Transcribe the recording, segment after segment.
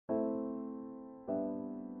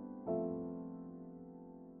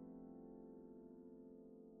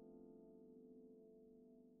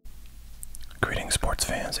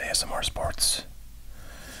friends, ASMR Sports.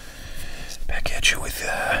 Back at you with,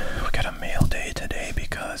 we got a mail day today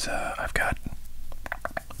because I've got,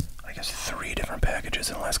 I guess, 3 different packages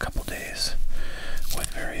in the last couple days with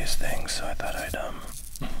various things, so I thought I'd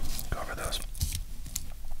go over those.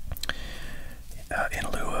 In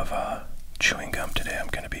lieu of chewing gum today, I'm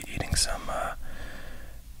going to be eating some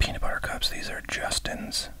peanut butter cups. These are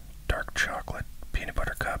Justin's dark chocolate peanut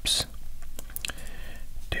butter cups.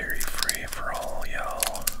 Dairy free for all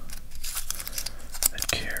y'all that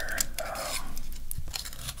care.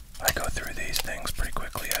 I go through these things pretty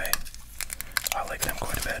quickly. I like them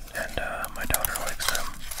quite a bit, and my daughter likes them.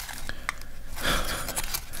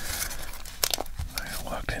 I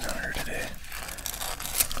walked in on her today.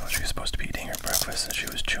 Oh, she was supposed to be eating her breakfast, and she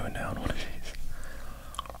was chewing down one of these.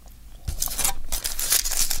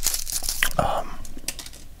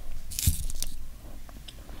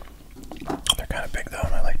 They're kind of big though,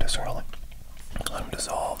 and I like to sort of let them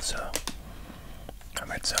dissolve, so that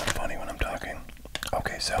might sound funny when I'm talking.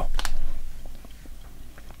 Okay, so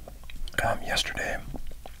yesterday,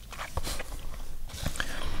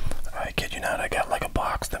 I kid you not, I got like a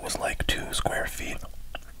box that was like 2 square feet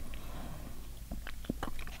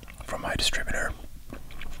from my distributor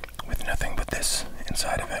with nothing but this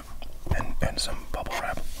inside of it and some bubble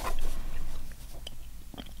wrap.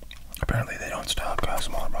 Apparently they don't stock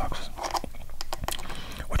smaller boxes,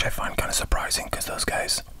 which I find kind of surprising because those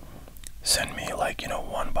guys send me like,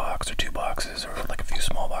 1 box or 2 boxes or like a few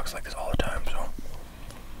small boxes like this all the time, so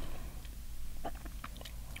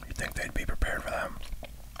you'd think they'd be prepared for that.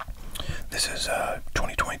 This is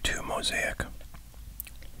 2022 Mosaic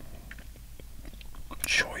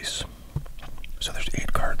Choice. So there's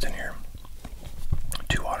 8 cards in here,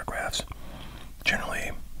 2 autographs.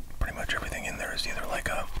 Generally, pretty much everything in there is either like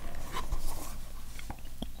a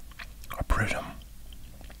prism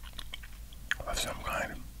of some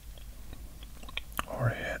kind or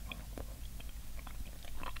a hit.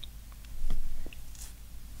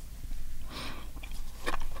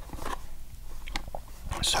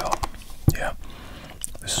 So, yeah,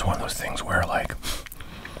 this is one of those things where, like,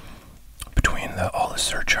 between all the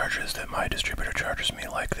surcharges that my distributor charges me,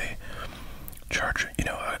 like they charge,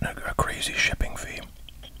 a crazy shipping fee.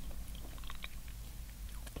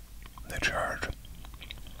 They charge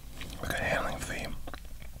like a handling fee.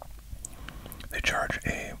 They charge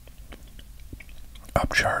a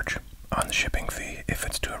upcharge on the shipping fee if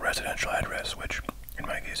it's to a residential address, which in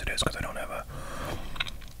my case it is because I don't have a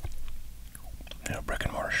brick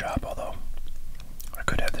and mortar shop, although I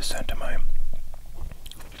could have this sent to my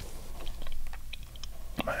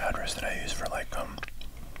address that I use for like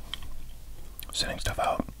sending stuff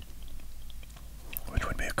out, which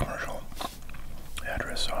would be a commercial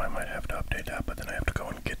address, so I might have to update that, but then I have to go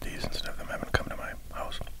and get these instead of them having to come to my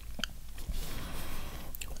house.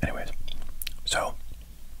 Anyways, so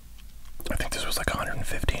I think this was like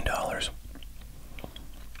 $115,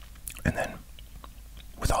 and then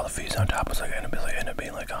with all the fees on top, it was like ended up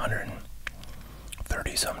being like $130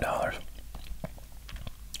 some,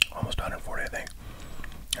 almost 140, I think.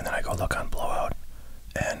 And then I go look on Blowout,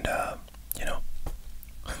 and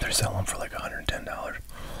they're selling them for like $110.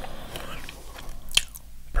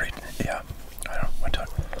 Pretty, yeah. I don't know what to.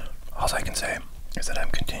 All I can say is that I'm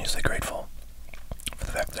continuously grateful for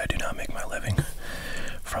the fact that I do not make my living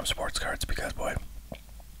from sports cards, because boy,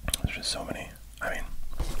 there's just so many. I mean,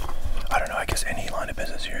 I don't know, I guess any line of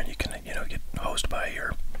business here, and you can, get hosted by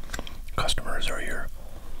your customers or your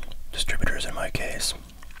distributors in my case.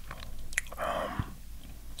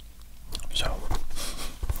 So,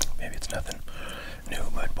 maybe it's nothing new,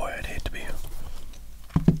 but boy, I'd hate to be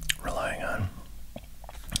relying on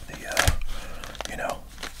the,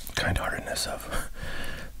 kind-heartedness of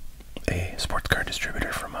a sports card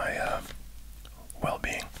distributor for my,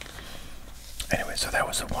 well-being. Anyway, so that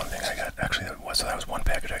was the one thing I got. Actually, that was one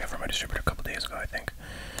package I got from my distributor a couple days ago, I think.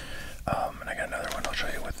 And I got another one I'll show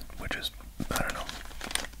you which is, I don't know,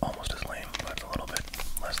 almost as lame, but a little bit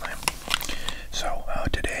less lame. So,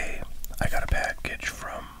 today I got a package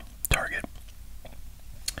from Target,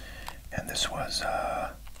 and this was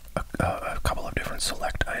a couple of different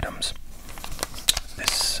select items.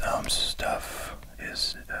 This stuff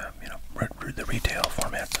is, the retail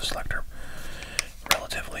formats of Select are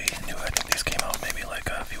relatively new. I think these came out maybe like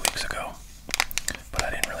a few weeks ago, but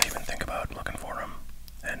I didn't really even think about looking for them.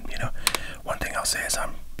 And one thing I'll say is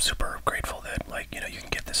I'm super grateful that, like, you can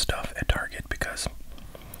get this stuff at Target, because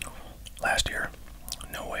last year,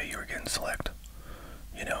 no way you were getting Select,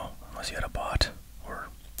 unless you had a bot or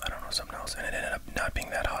I don't know, something else, and it ended up not being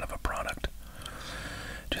that hot of a product,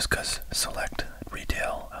 just because Select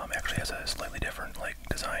retail actually has a slightly different like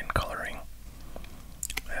design, coloring,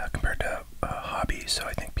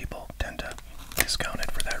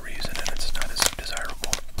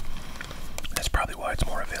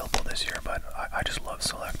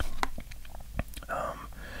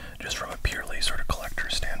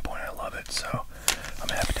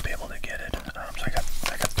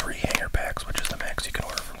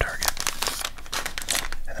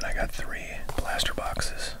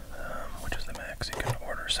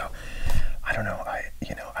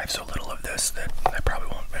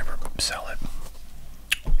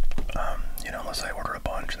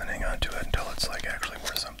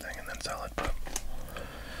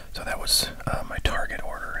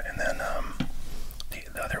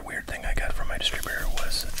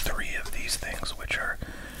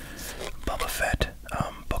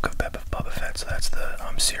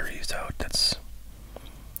 series out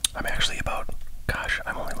I'm actually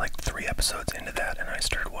I'm only like 3 episodes into that, and I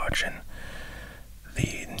started watching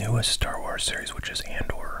the newest Star Wars series, which is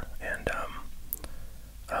Andor, and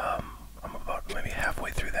I'm about maybe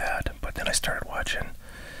halfway through that, but then I started watching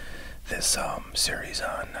this series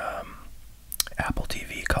on Apple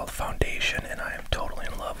TV called Foundation, and I am totally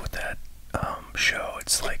in love with that show.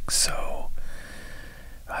 It's like so,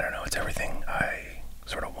 I don't know, it's everything I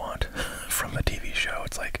sort of want from a TV show.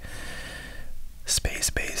 It's like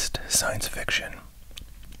space-based science fiction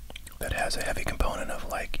that has a heavy component of,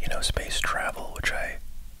 like, you know, space travel, which I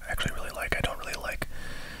actually really like. I don't really like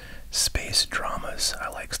space dramas. I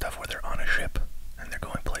like stuff where they're on a ship and they're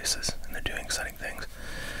going places and they're doing exciting things.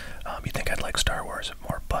 You'd think I'd like Star Wars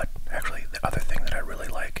more, but actually the other thing that I really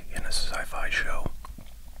like in a sci-fi show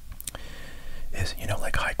is, you know,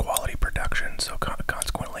 like high quality production. So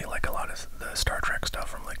consequently, like a lot of the Star Trek stuff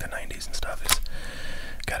from like the 90s and stuff is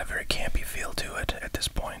got a very campy feel to it at this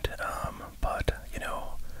point. But, you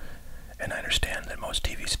know, and I understand that most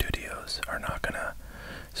TV studios are not gonna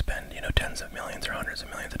spend, you know, tens of millions or hundreds of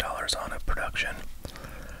millions of dollars on a production.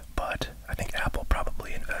 But I think Apple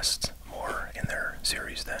probably invests more in their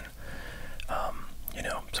series than, you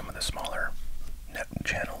know, some of the smaller net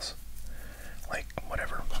channels, like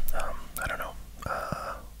whatever. I don't know.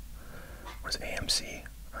 What is AMC?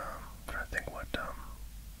 I'm trying to think what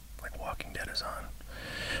like Walking Dead is on.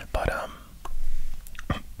 But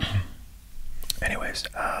anyways,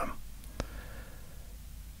 I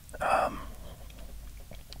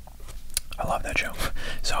love that show.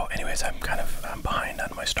 So anyways, I'm behind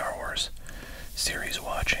on my Star Wars series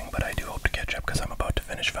watching, but I do hope to catch up because I'm about to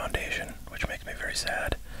finish Foundation, which makes me very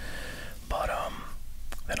sad. But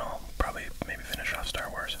then I'll probably maybe finish off Star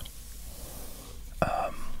Wars.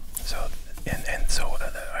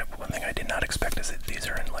 One thing I did not expect is that these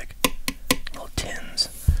are in like little tins,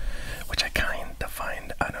 which I kind of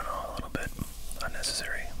find, I don't know, a little bit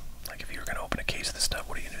unnecessary. Like, if you were going to open a case of this stuff,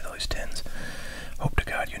 what are you going to do with all these tins? Hope to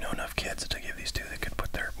God you know enough kids to give these to that could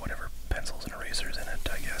put their whatever pencils and erasers in it,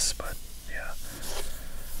 I guess. But yeah,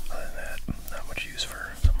 other than that, not much use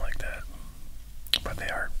for something like that. But they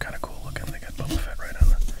are kind of cool looking. They got Boba Fett right on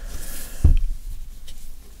the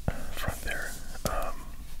front there.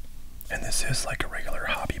 And this is like a regular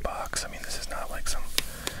hobby box. I mean, this is not like some,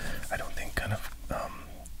 I don't think, kind of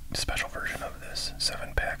special version of this.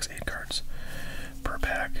 7 packs, 8 cards per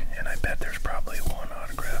pack, and I bet there's probably 1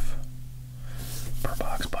 autograph per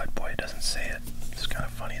box, but boy, it doesn't say it. It's kind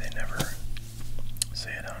of funny, they never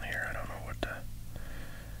say it on here. I don't know what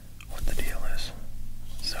the deal is.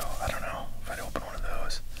 So I don't know if I'd open one of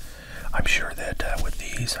those. I'm sure that with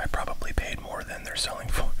these, I probably paid more than they're selling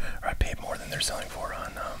for, or I paid more than they're selling for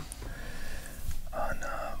on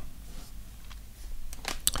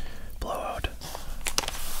Blowout,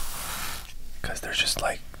 because there's just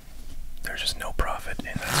no profit in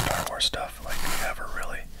that Star Wars stuff, like, ever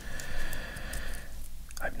really,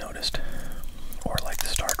 I've noticed. Or like the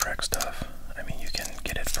Star Trek stuff. I mean, you can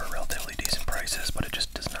get it for relatively decent prices, but it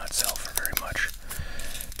just does not sell for very much.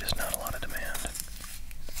 There's not a lot of demand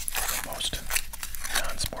for most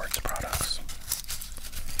non-sports products.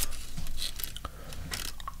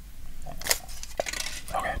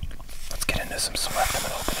 Okay, let's get into some select them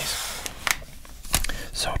and open these.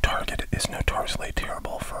 So Target is notoriously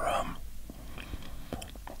terrible for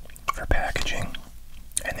packaging,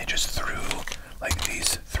 and they just threw like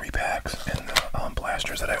these 3 packs and the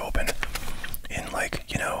blasters that I opened in, like,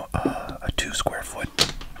 you know, a 2 square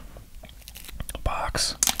foot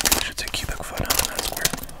box. I should say cubic foot, not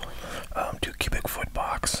square. 2 cubic foot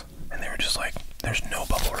box, and they were just like, there's no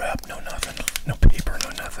bubble wrap, no nothing, no paper, no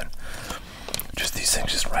nothing. Just these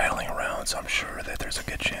things just rattling around, so I'm sure that there's a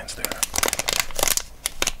good chance they're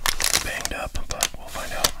banged up, but we'll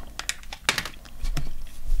find out.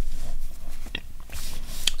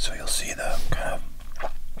 So you'll see the kind of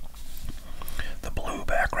the blue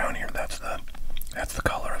background here. That's the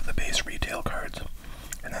color of the base retail cards,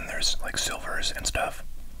 and then there's like silvers and stuff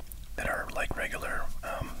that are like regular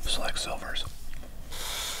select silvers.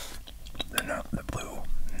 They're not the blue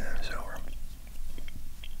and the silver.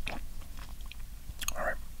 All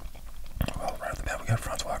right. Well, right off the bat, we got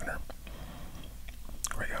Franz Wagner,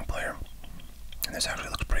 great young player, and this actually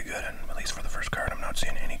looks pretty good. And at least for the first card, I'm not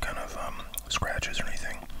seeing any kind of scratches or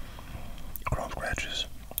anything, chrome scratches,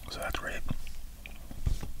 so that's great.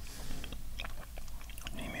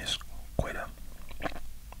 Nemi is quite a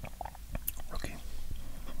rookie.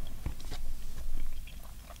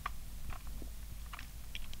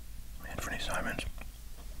 Anthony Simons,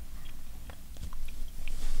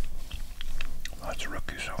 lots of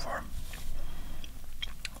rookies so far.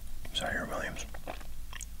 Zaire Williams,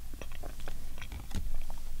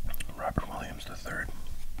 Williams the third.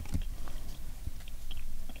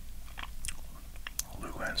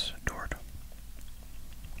 Lugans Dort.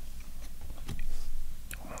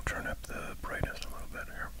 I'll turn up the brightness a little bit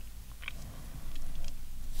here.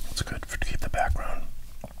 It's good to keep the background.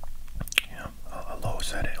 You know, a low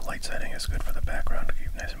setting, a light setting is good for the background to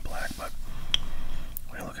keep nice and black, but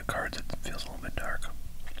when you look at cards, it feels a little bit dark.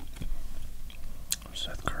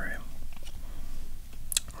 Seth Curry,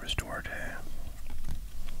 Chris Duarte,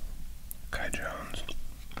 Kai Jones,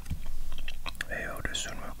 Ayo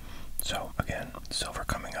Dosunmu. So again, silver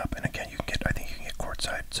coming up, and again, I think you can get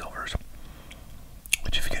courtside silvers,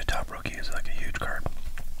 which if you get a top rookie is like a huge card.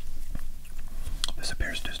 This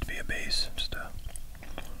appears just to be a base, just a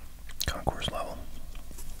concourse level.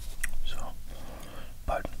 So,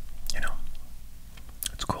 but you know,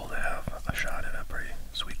 it's cool to have a shot at a pretty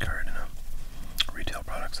sweet card in a retail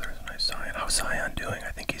products. There's a nice Zion. How's Zion doing?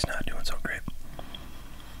 I think he's not doing so great.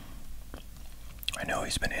 I know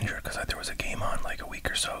he's been injured because there was a game on like a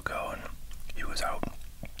week or so ago and he was out.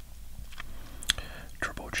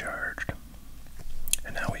 Turbocharged.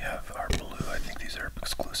 And now we have our blue. I think these are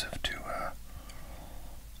exclusive to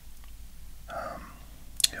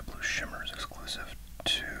yeah, blue shimmers exclusive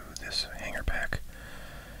to this hanger pack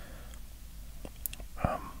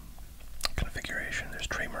configuration. There's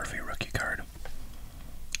Trey Murphy rookie card.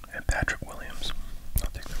 And Patrick Williams. I'll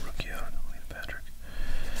take the rookie out and leave Patrick.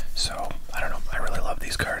 So I don't know. I really love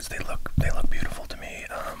these cards. They look beautiful to me.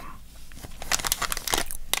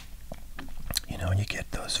 You know, and you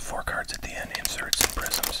get those 4 cards at the end, inserts and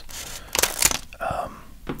prisms.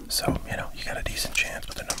 So you know, you got a decent chance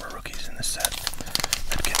with the number of rookies in this set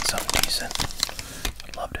to get something decent.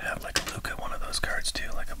 I'd love to have like a Luka, one of those cards too,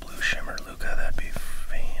 like a blue shimmer Luka. That'd be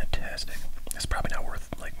fantastic. It's probably not worth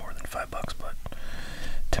like more than $5, but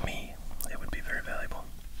to me, it would be very valuable.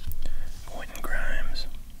 Quentin Grimes,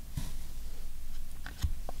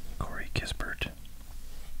 Corey Kispert,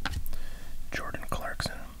 Jordan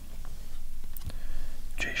Clarkson,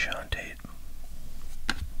 Jay Sean Tate,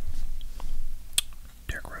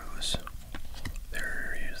 Derrick Rose.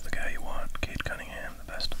 There he is, the guy you want. Cade Cunningham,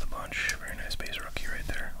 the best of the bunch. Very nice base rookie right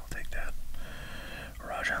there. I'll take that.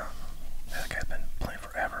 Raja. That guy's been playing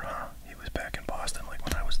forever, huh? He was back in Boston like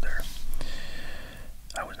when I was there.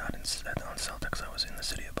 I was not on Celtics, I was in the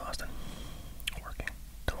city of Boston working.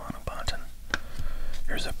 Delano Bonton.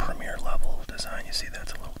 Here's a premier level design. You see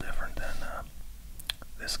that's a little different than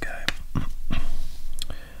this guy.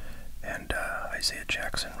 And Isaiah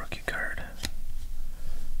Jackson rookie card.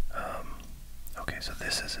 Okay, so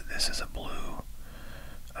this is a blue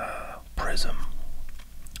prism,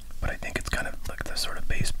 but I think it's kind of like the sort of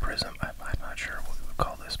base prism. I'm not sure what we would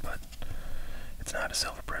call this, but it's not a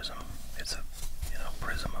silver prism. It's a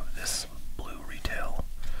prism of this blue retail.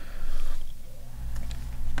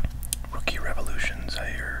 Rookie Revolution,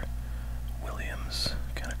 Zaire Williams,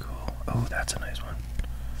 kind of cool. Oh, that's a nice one.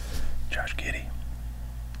 Josh Giddey,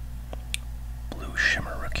 blue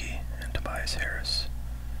shimmer rookie, and Tobias Harris.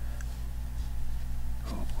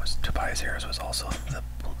 Tobias Harris was also the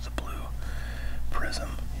blue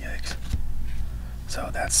prism. Yikes. So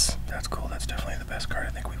that's cool. That's definitely the best card I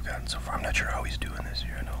think we've gotten so far. I'm not sure how he's doing this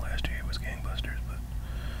year. I know last year he was gangbusters, but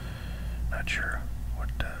not sure what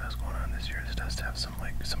is going on this year. This does have some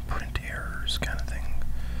print errors kind of thing,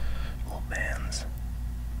 little bands,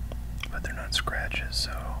 but they're not scratches,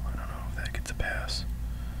 so I don't know if that gets a pass.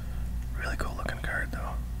 Really cool looking card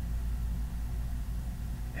though.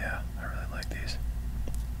 Yeah, I really like these.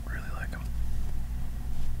 Really like them.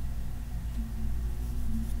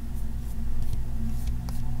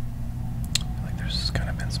 I feel like there's kind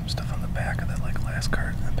of been some stuff on the back of that last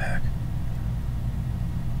card in the pack.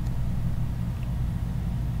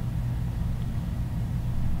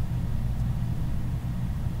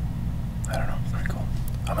 I don't know, pretty cool.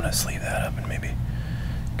 I'm gonna sleeve that up and maybe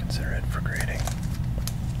consider it for grading.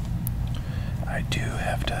 I do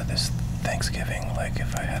have to, this Thanksgiving,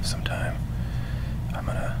 if I have some time, I'm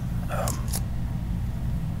gonna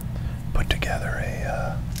put together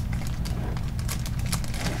a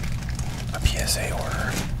PSA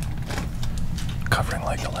order covering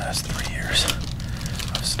the last 3 years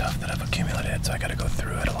of stuff that I've accumulated, so I gotta go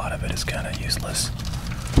through it. A lot of it is kind of useless.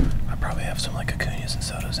 I probably have some Acuñas and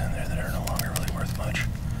Sotos in there that are no longer really worth much,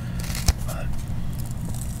 but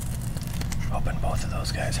hoping both of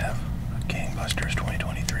those guys have gangbusters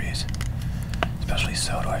 2023s. Especially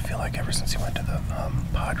Soto, I feel like ever since he went to the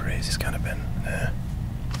Padres, he's kind of been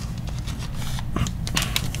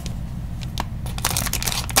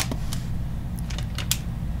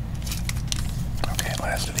Okay,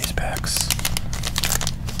 last of these packs.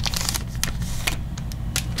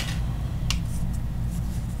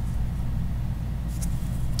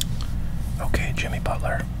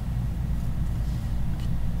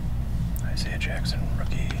 Jackson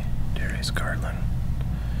rookie, Darius Garland,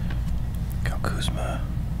 Kyle Kuzma,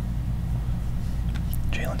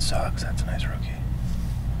 Jalen Suggs, that's a nice rookie.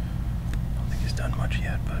 I don't think he's done much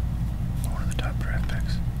yet, but one of the top draft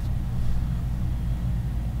picks.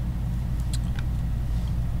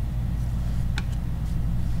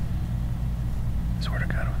 I swear to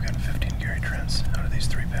God, we've got 15 Gary Trents out of these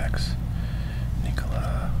 3 packs.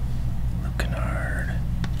 Nikola, Luke Kennard,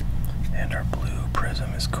 and our blue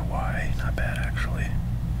prism is Kawhi. Not bad, actually.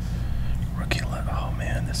 Rookie, oh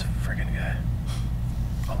man, this friggin' guy.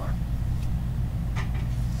 Hold on.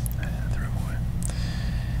 I threw him away.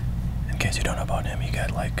 In case you don't know about him, he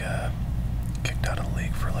got like kicked out of the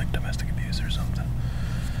league for like domestic abuse or something.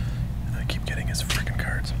 And I keep getting his friggin'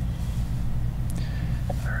 cards.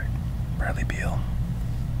 Alright. Bradley Beal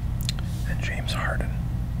and James Harden.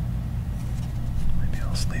 Maybe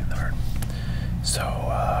I'll sleeve the Harden. So,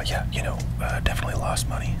 yeah, you know, definitely lost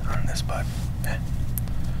money on this, but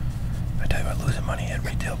I tell you what, losing money at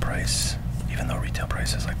retail price, even though retail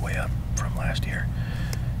price is like way up from last year,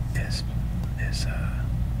 is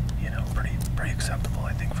you know, pretty acceptable,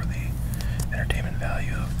 I think, for the entertainment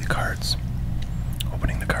value of the cards.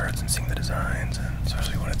 Opening the cards and seeing the designs, and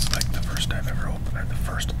especially when it's like the first I've ever opened, the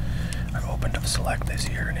first I've opened of Select this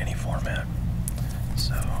year in any format.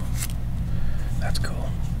 So that's cool.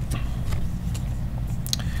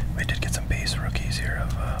 We did get some base rookies here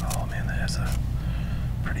of, oh man, that has a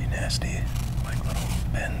pretty nasty, like, little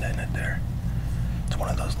bend in it there. It's one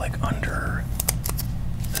of those, like, under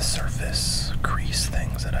the surface crease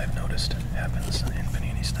things that I've noticed happens in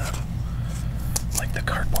Panini stuff. Like, the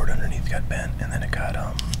cardboard underneath got bent, and then it got,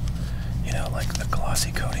 you know, like, the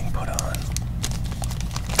glossy coating put on.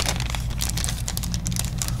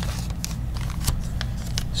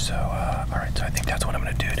 So, alright, so I think that's what I'm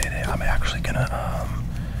gonna do today. I'm actually gonna,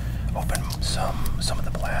 open some of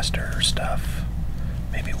the blaster stuff,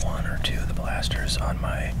 maybe 1 or 2 of the blasters on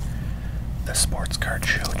the Sports Card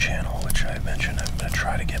Show channel, which I mentioned I'm going to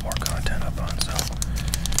try to get more content up on. So,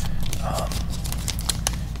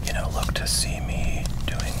 you know, look to see me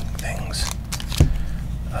doing things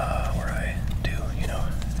where I do, you know,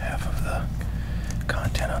 half of the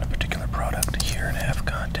content on a particular product here and half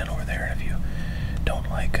content over there. And if you don't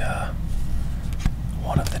like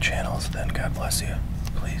one of the channels, then God bless you.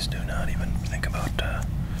 Please do not even think about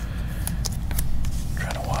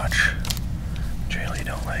trying to watch a channel you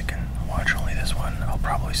don't like and watch only this one. I'll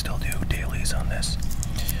probably still do dailies on this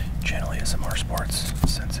channel, ASMR Sports,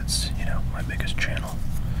 since it's, you know, my biggest channel.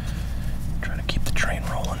 I'm trying to keep the train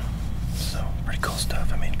rolling. So, pretty cool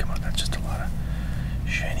stuff. I mean, come on, that's just a lot of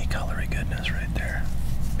shiny, colory goodness right there.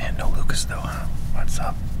 Man, no Lucas though, huh? What's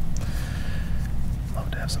up?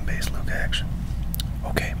 Love to have some base Luke action.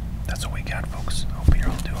 Okay. That's what we got, folks. Hope you're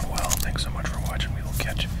all doing well. Thanks so much for watching. We will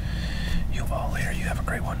catch you all later. You have a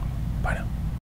great one. Bye now.